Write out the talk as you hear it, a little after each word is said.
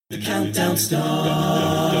The countdown starts.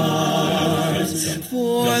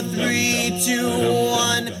 4, 3, 2,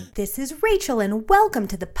 1. This is Rachel, and welcome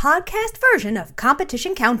to the podcast version of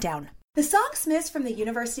Competition Countdown. The Songsmiths from the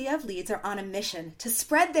University of Leeds are on a mission to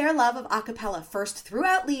spread their love of a cappella first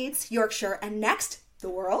throughout Leeds, Yorkshire, and next, the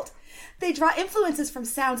world. They draw influences from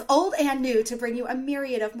sounds old and new to bring you a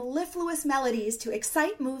myriad of mellifluous melodies to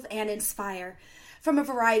excite, move, and inspire. From a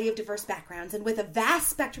variety of diverse backgrounds and with a vast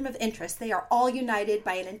spectrum of interests, they are all united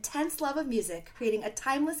by an intense love of music, creating a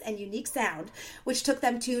timeless and unique sound, which took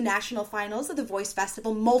them to national finals of the Voice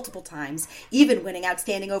Festival multiple times, even winning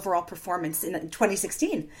Outstanding Overall Performance in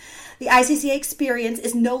 2016. The ICCA experience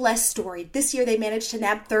is no less storied. This year, they managed to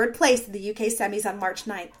nab third place in the UK semis on March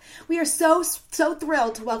 9th. We are so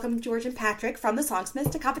thrilled to welcome George and Patrick from the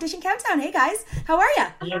Songsmiths to Competition Countdown. Hey, guys. How are you?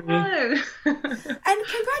 Hello. And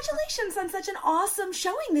congratulations on such an awesome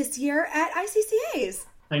showing this year at ICCAs.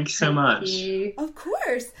 Thank you so much. Of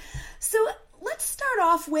course. So let's start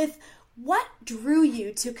off with what drew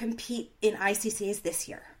you to compete in ICCAs this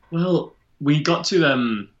year? Well, we got to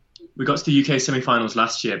the UK semi-finals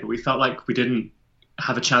last year, but we felt like we didn't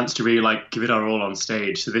have a chance to really give it our all on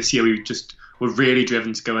stage. So this year we just were really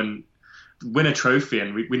driven to go and win a trophy,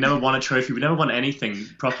 and we never won a trophy. We never won anything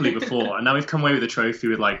properly before, and now we've come away with a trophy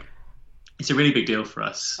with it's a really big deal for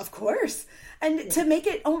us. Of course. And to make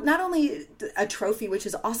it not only a trophy, which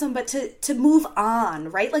is awesome, but to move on,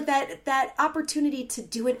 right? Like that opportunity to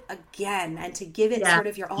do it again and to give it sort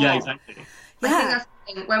of your all. Yeah, exactly. I think that's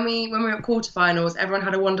the thing. When we were at quarterfinals, everyone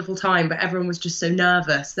had a wonderful time, but everyone was just so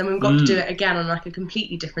nervous. Then when we got to do it again on a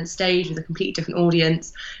completely different stage with a completely different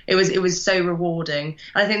audience, it was so rewarding.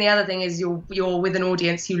 And I think the other thing is you're with an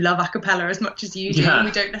audience who love a cappella as much as you do, and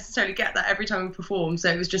we don't necessarily get that every time we perform.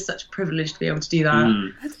 So it was just such a privilege to be able to do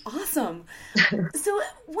that. That's awesome. So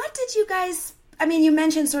what did you guys? I mean, you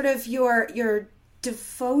mentioned sort of your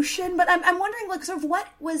devotion, but I'm wondering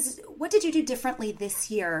what did you do differently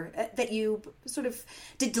this year that you sort of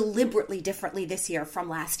did deliberately differently this year from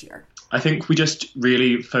last year? I think we just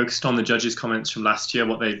really focused on the judges' comments from last year,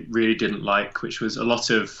 what they really didn't like, which was a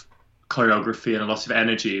lot of choreography and a lot of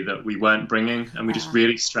energy that we weren't bringing, and we just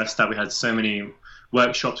really stressed that. We had so many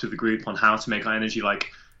workshops with the group on how to make our energy,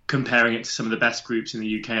 comparing it to some of the best groups in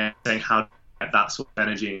the UK, saying how to get that sort of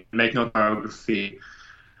energy, making our choreography,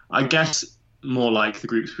 I guess, more like the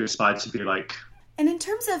groups we aspired to be like. And in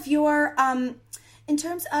terms of your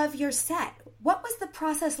set, what was the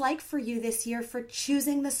process like for you this year for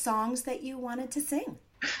choosing the songs that you wanted to sing?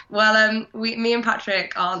 Well, me and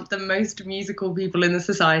Patrick aren't the most musical people in the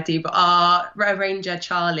society, but our arranger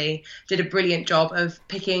Charlie did a brilliant job of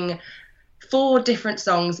picking 4 different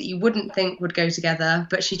songs that you wouldn't think would go together,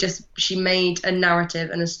 but she made a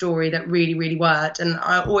narrative and a story that really, really worked. And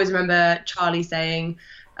I always remember Charlie saying,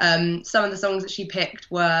 some of the songs that she picked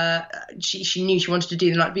were she knew she wanted to do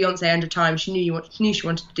them, like Beyonce End of Time. She knew she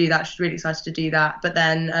wanted to do that. She's really excited to do that. But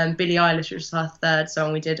then Billie Eilish, which was our third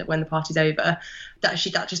song we did When the Party's Over, that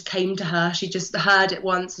just came to her. She just heard it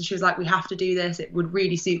once and she was like, we have to do this. It would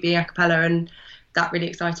really suit being a cappella, and that really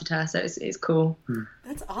excited her. So it's cool.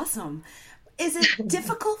 That's awesome. Is it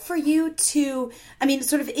difficult for you to, I mean,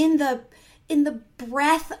 sort of in the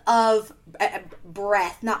breadth of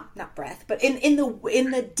not breath, but in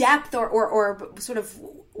the depth or sort of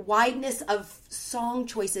wideness of song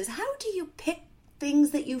choices, how do you pick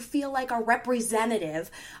things that you feel like are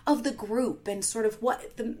representative of the group and sort of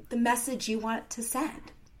what the message you want to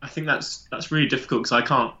send? I think that's really difficult because I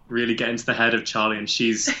can't really get into the head of Charlie, and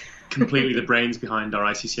she's completely the brains behind our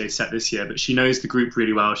ICCA set this year, but she knows the group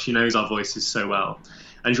really well. She knows our voices so well,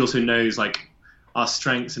 and she also knows our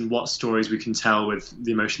strengths and what stories we can tell with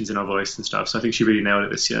the emotions in our voice and stuff. So I think she really nailed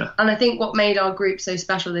it this year. And I think what made our group so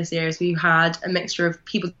special this year is we had a mixture of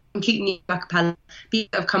people completely new a cappella, people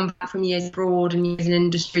that have come back from years abroad and years in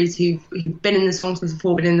industries who've been in the Songsmiths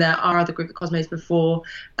before, been in our other group, the Cosmos, before.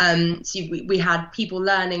 So we had people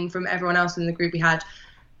learning from everyone else in the group. We had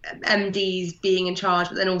MDs being in charge,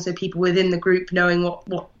 but then also people within the group knowing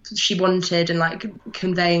what she wanted and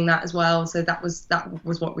conveying that as well. So that was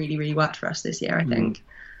what really, really worked for us this year, I think.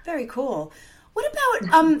 Very cool. What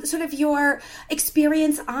about sort of your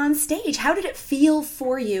experience on stage? How did it feel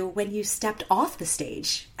for you when you stepped off the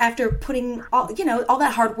stage after putting all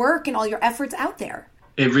that hard work and all your efforts out there?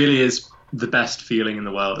 It really is the best feeling in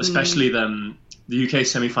the world, especially the UK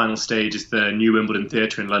semi-final stage is the New Wimbledon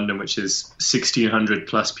Theatre in London, which is 1,600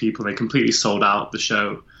 plus people. They completely sold out the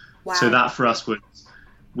show. Wow. So that for us was,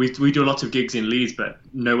 we do a lot of gigs in Leeds, but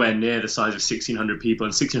nowhere near the size of 1,600 people.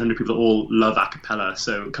 And 1,600 people all love a cappella.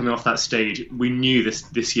 So coming off that stage, we knew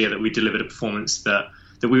this year that we delivered a performance that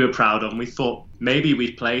that we were proud of. And we thought maybe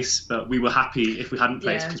we'd place, but we were happy if we hadn't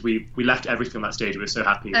placed because we left everything on that stage. We were so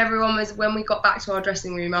happy. Everyone was, when we got back to our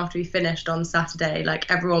dressing room after we finished on Saturday, like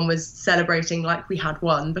everyone was celebrating like we had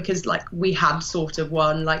won, because like we had sort of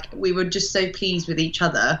won. Like we were just so pleased with each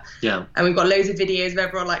other. Yeah. And we've got loads of videos of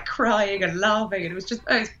everyone like crying and laughing, and it was just,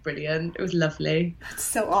 it was brilliant. It was lovely. That's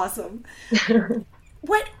so awesome.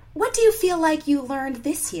 What do you feel like you learned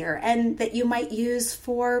this year and that you might use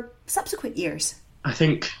for subsequent years? I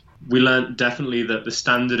think we learned definitely that the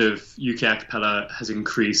standard of UK a cappella has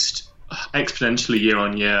increased exponentially year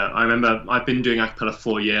on year. I remember I've been doing a cappella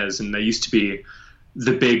 4 years, and there used to be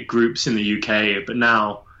the big groups in the UK, but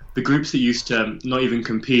now the groups that used to not even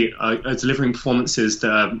compete are delivering performances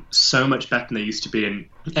that are so much better than they used to be in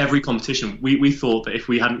every competition. We thought that if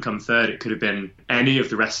we hadn't come third, it could have been any of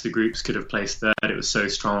the rest of the groups could have placed third. It was so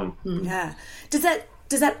strong. Yeah. Does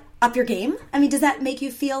that up your game? I mean, does that make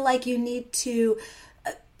you feel like you need to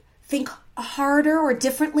think harder or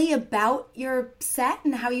differently about your set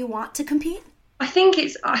and how you want to compete? I think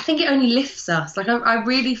it only lifts us. Like I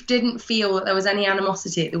really didn't feel that there was any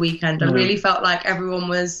animosity at the weekend. I really felt like everyone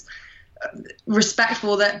was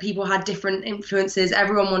respectful, that people had different influences.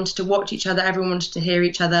 Everyone wanted to watch each other. Everyone wanted to hear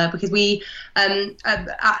each other, because we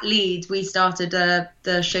at Leeds we started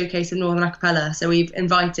the showcase of Northern a cappella. So we've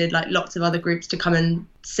invited like lots of other groups to come and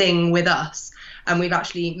sing with us. And we've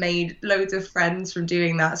actually made loads of friends from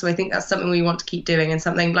doing that. So I think that's something we want to keep doing, and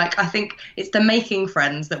something like, I think it's the making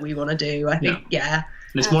friends that we want to do. I think, yeah.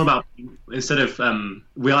 And it's more about, instead of,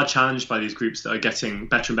 we are challenged by these groups that are getting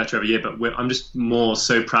better and better every year, but I'm just more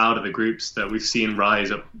so proud of the groups that we've seen rise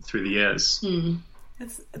up through the years.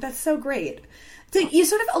 That's so great. So you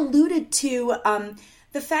sort of alluded to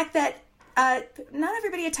the fact that not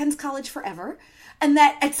everybody attends college forever, and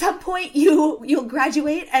that at some point you'll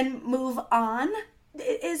graduate and move on.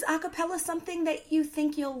 Is a cappella something that you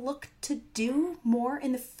think you'll look to do more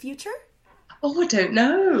in the future? Oh, I don't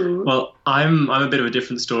know. Well, I'm a bit of a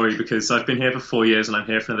different story, because I've been here for 4 years and I'm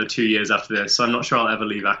here for another 2 years after this, so I'm not sure I'll ever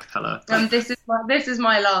leave a cappella. This is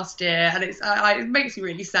my last year, and it makes me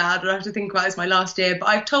really sad when I have to think about it's my last year. But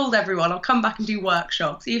I've told everyone I'll come back and do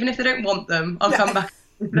workshops, even if they don't want them. I'll come back.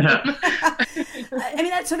 I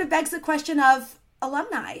mean, that sort of begs the question of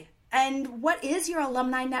alumni. And what is your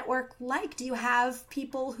alumni network like? Do you have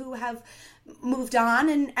people who have moved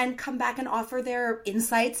on and come back and offer their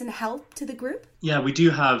insights and help to the group? Yeah, we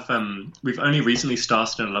do have, we've only recently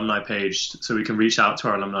started an alumni page so we can reach out to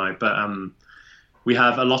our alumni, but we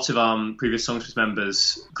have a lot of our previous Songsmiths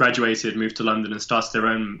members graduated, moved to London and started their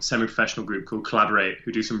own semi-professional group called Collaborate,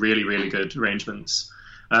 who do some really, really good arrangements.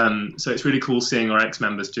 So it's really cool seeing our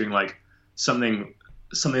ex-members doing like something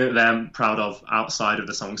that they're proud of outside of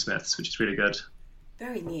the Songsmiths, which is really good.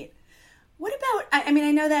 Very neat. What about, I mean,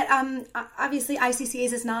 I know that obviously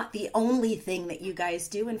ICCAs is not the only thing that you guys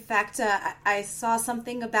do. In fact, I saw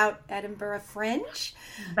something about Edinburgh Fringe.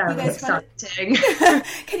 Very exciting.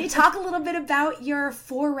 Can you talk a little bit about your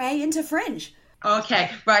foray into Fringe? Okay,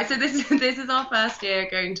 right. So this is our first year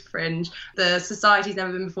going to Fringe. The society's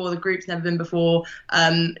never been before. The group's never been before.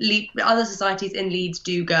 Other societies in Leeds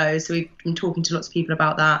do go. So we've been talking to lots of people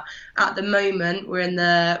about that. At the moment, we're in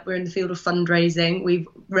the field of fundraising. We've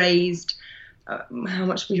raised. How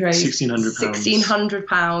much we raised?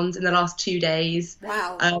 £1,600 in the last 2 days.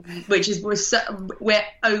 Wow! Which is we're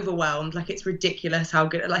overwhelmed. Like, it's ridiculous how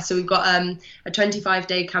good. Like, so we've got a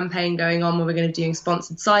 25-day campaign going on where we're going to be doing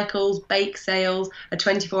sponsored cycles, bake sales, a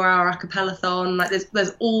 24-hour a cappella-thon. Like,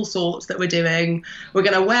 there's all sorts that we're doing. We're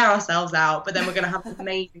going to wear ourselves out, but then we're going to have an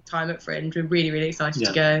amazing time at Fringe. We're really, really excited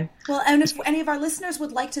to go. Well, and if any of our listeners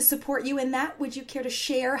would like to support you in that, would you care to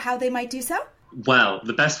share how they might do so? Well,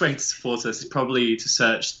 the best way to support us is probably to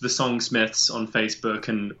search the Songsmiths on Facebook,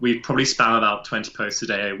 and we probably spam about 20 posts a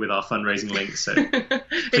day with our fundraising links. So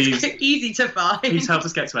it's easy to find. Please help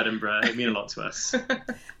us get to Edinburgh. It means a lot to us.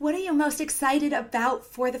 What are you most excited about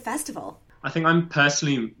for the festival? I think I'm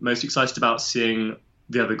personally most excited about seeing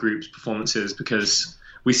the other groups' performances, because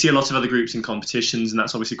we see a lot of other groups in competitions, and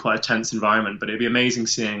that's obviously quite a tense environment, but it'd be amazing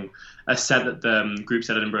seeing a set that the groups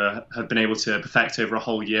at Edinburgh have been able to perfect over a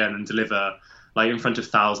whole year and then deliver like in front of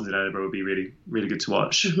thousands in Edinburgh would be really, really good to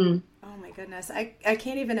watch. Mm-hmm. Oh my goodness. I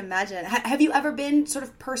can't even imagine. Have you ever been sort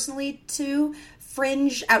of personally to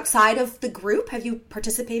Fringe outside of the group? Have you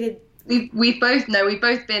participated? We've both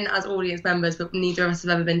been as audience members, but neither of us have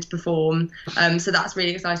ever been to perform. So that's really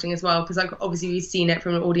exciting as well, because obviously we've seen it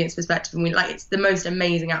from an audience perspective, and it's the most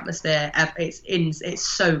amazing atmosphere ever. It's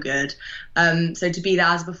so good. So to be there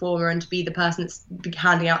as a performer and to be the person that's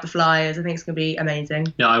handing out the flyers, I think it's going to be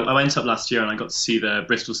amazing. Yeah, I went up last year and I got to see the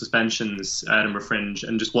Bristol Suspensions at Edinburgh Fringe,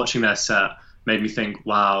 and just watching their set, made me think,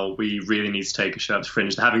 wow, we really need to take a show up to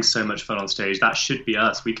Fringe. They're having so much fun on stage. That should be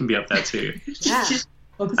us. We can be up there too. Yeah.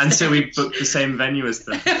 And so we booked the same venue as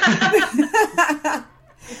them.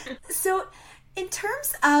 So in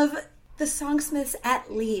terms of the Songsmiths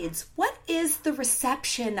at Leeds, what is the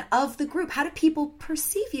reception of the group? How do people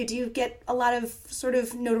perceive you? Do you get a lot of sort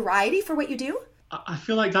of notoriety for what you do? I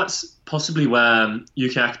feel like that's possibly where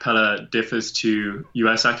UK Acapella differs to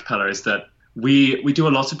US Acapella, is that we do a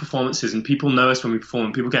lot of performances and people know us when we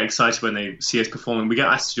perform. People get excited when they see us performing. We get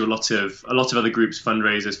asked to do a lot of other groups'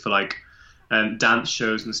 fundraisers for like dance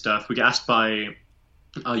shows and stuff. We get asked by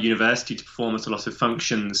our university to perform at a lot of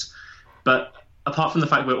functions. But apart from the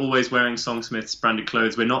fact we're always wearing Songsmiths branded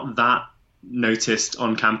clothes, we're not that noticed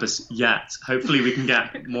on campus yet. Hopefully we can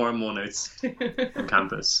get more and more noticed on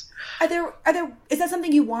campus. Is that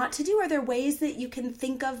something you want to do? Are there ways that you can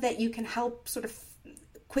think of that you can help sort of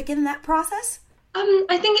quicken that process?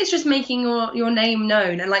 I think it's just making your name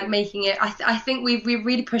known and like making it. I think we've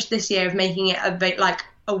really pushed this year of making it a bit like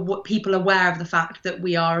people aware of the fact that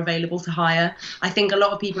we are available to hire. I think a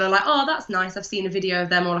lot of people are like, oh, that's nice, I've seen a video of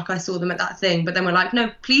them, or like I saw them at that thing. But then we're like, no,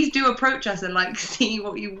 please do approach us and like see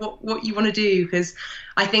what you want to do, because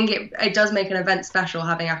I think it does make an event special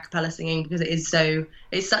having a cappella singing, because it's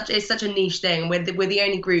such a niche thing. We're the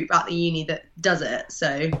only group at the uni that does it.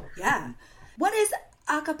 So yeah, what is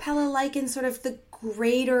a cappella like in sort of the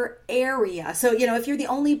greater area? So, if you're the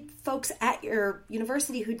only folks at your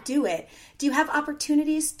university who do it, do you have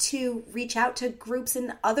opportunities to reach out to groups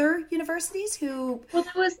in other universities who... Well,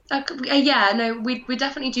 there was... we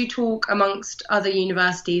definitely do talk amongst other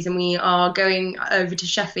universities, and we are going over to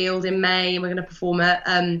Sheffield in May, and we're going to perform at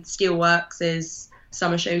Steelworks'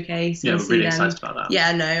 summer showcase. Yeah, we're really excited about that.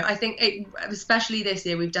 Yeah, no, I think especially this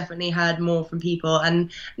year, we've definitely heard more from people,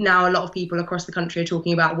 and now a lot of people across the country are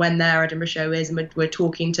talking about when their Edinburgh show is, and we're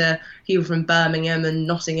talking to people from Birmingham and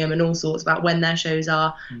Nottingham and all sorts about when their shows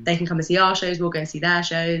are. They can come and see our shows, we'll go and see their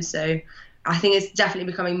shows. So I think it's definitely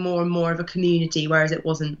becoming more and more of a community, whereas it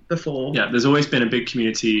wasn't before. Yeah, there's always been a big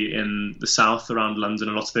community in the south around London.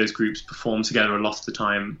 A lot of those groups perform together a lot of the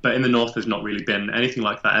time, but in the north there's not really been anything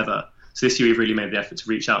like that ever. So this year we've really made the effort to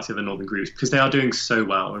reach out to the northern groups because they are doing so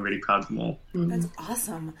well. We're really proud of them all. That's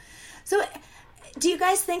awesome. So do you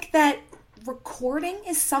guys think that recording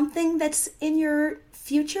is something that's in your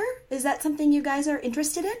future? Is that something you guys are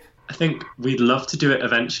interested in? I think we'd love to do it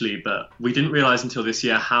eventually, but we didn't realise until this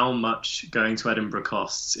year how much going to Edinburgh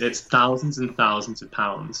costs. It's thousands and thousands of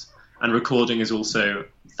pounds, and recording is also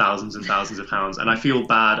thousands and thousands of pounds. And I feel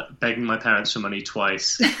bad begging my parents for money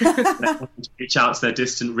twice. They want to reach out to their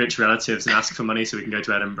distant rich relatives and ask for money so we can go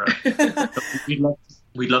to Edinburgh. But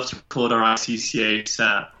we'd love to record our ICCA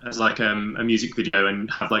set as like a music video and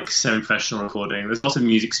have like semi-professional recording. There's lots of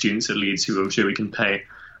music students at Leeds who I'm sure we can pay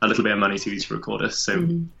a little bit of money to record us. So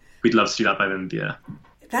we'd love to do that by the end of the year.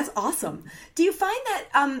 That's awesome. Do you find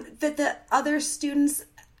that that the other students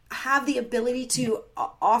have the ability to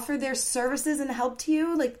offer their services and help to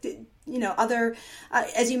you, like other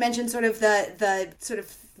as you mentioned, sort of the sort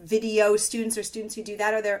of video students or students who do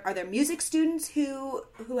that? Are there music students who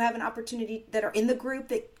have an opportunity that are in the group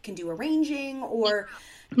that can do arranging? Or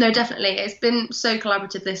no, definitely, it's been so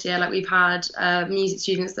collaborative this year. Like we've had music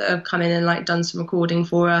students that have come in and like done some recording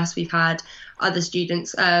for us. We've had other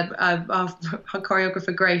students, our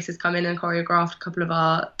choreographer Grace has come in and choreographed a couple of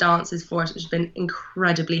our dances for us, which has been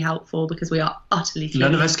incredibly helpful because we are utterly clueless.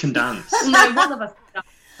 None of us can dance. No, one of us can dance.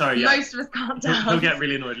 Sorry, yeah. Most of us can't dance. He'll get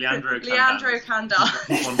really annoyed. Leandro can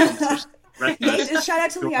dance. Shout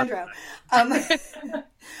out to Leandro. But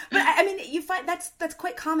I mean, you find that's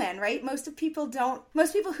quite common, right? Most people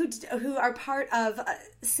who are part of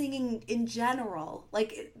singing in general,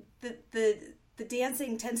 like the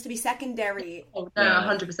dancing tends to be secondary. Oh, no,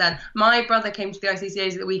 100%. My brother came to the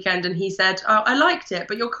ICCAs at the weekend and he said, oh, I liked it,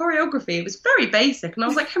 but your choreography, it was very basic. And I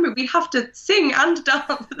was like, Henry, we have to sing and dance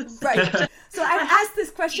at the same time. So I've asked this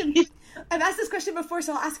question before,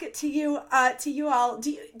 so I'll ask it to you all. Do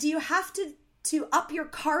you have to up your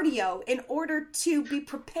cardio in order to be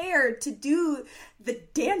prepared to do the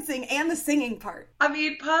dancing and the singing part? I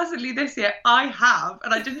mean, personally this year I have,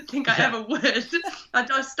 and I didn't think I ever would.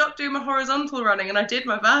 I stopped doing my horizontal running and I did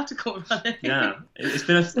my vertical running. Yeah, it's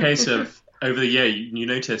been a case of over the year, you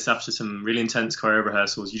notice after some really intense choreo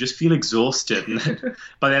rehearsals, you just feel exhausted. And then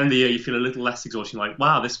by the end of the year, you feel a little less exhausted. You're like,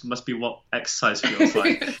 wow, this must be what exercise feels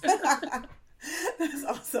like. That's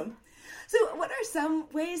awesome. So what are some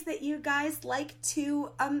ways that you guys like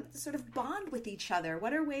to sort of bond with each other?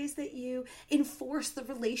 What are ways that you enforce the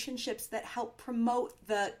relationships that help promote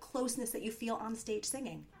the closeness that you feel on stage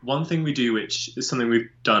singing? One thing we do, which is something we've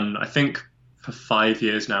done, I think, for 5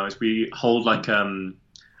 years now is we hold like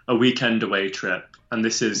a weekend away trip. And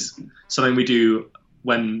this is something we do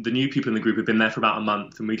when the new people in the group have been there for about a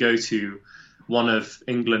month, and we go to one of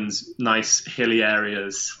England's nice hilly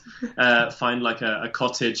areas, find like a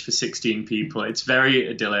cottage for 16 people. It's very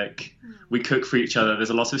idyllic. We cook for each other.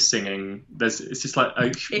 There's a lot of singing. It's just like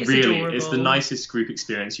it's the nicest group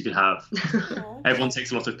experience you could have. Everyone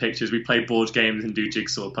takes a lot of pictures. We play board games and do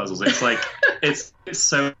jigsaw puzzles. It's like it's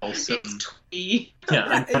so wholesome. It's twee. Yeah,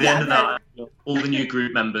 and by the end of that, all the new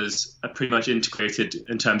group members are pretty much integrated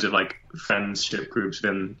in terms of like friendship groups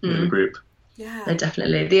within the group. Yeah, no,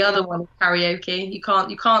 definitely. The other one is karaoke. You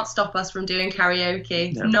can't stop us from doing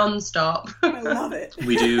karaoke non-stop. I love it.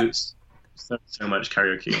 We do so much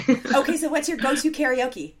karaoke. Okay, so what's your go-to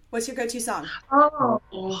karaoke? What's your go-to song?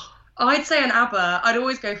 Oh, I'd say an ABBA. I'd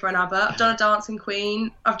always go for an ABBA. I've done a Dancing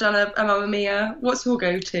Queen. I've done a Mamma Mia. What's your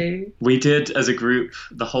go-to? We did, as a group,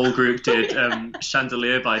 the whole group did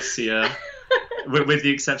Chandelier by Sia, with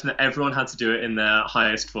the exception that everyone had to do it in their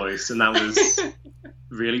highest voice, and that was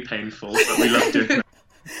really painful, but we loved it.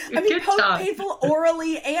 I mean, painful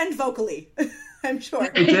orally and vocally, I'm sure.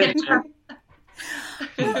 It did.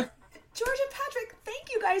 Well, George and Patrick,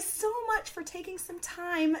 thank you guys so much for taking some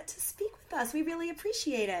time to speak with us. We really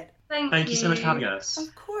appreciate it. Thank you so much for having us.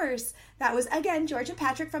 Of course. That was, again, George and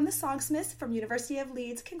Patrick from the Songsmiths from University of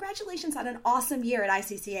Leeds. Congratulations on an awesome year at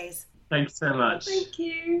ICCAs. Thanks so much. Thank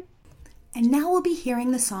you. And now we'll be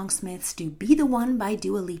hearing the Songsmiths do Be the One by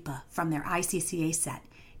Dua Lipa from their ICCA set.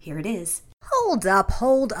 Here it is.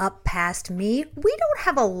 Hold up past me. We don't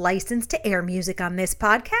have a license to air music on this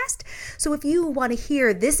podcast. So if you want to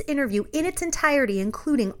hear this interview in its entirety,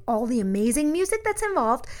 including all the amazing music that's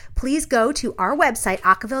involved, please go to our website,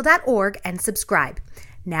 acaville.org, and subscribe.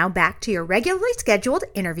 Now back to your regularly scheduled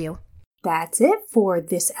interview. That's it for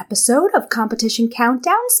this episode of Competition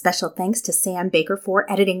Countdown. Special thanks to Sam Baker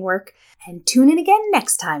for editing work. And tune in again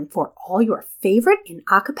next time for all your favorite in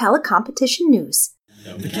a cappella competition news.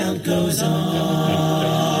 The count goes on.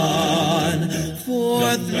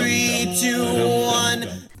 4, 3, 2,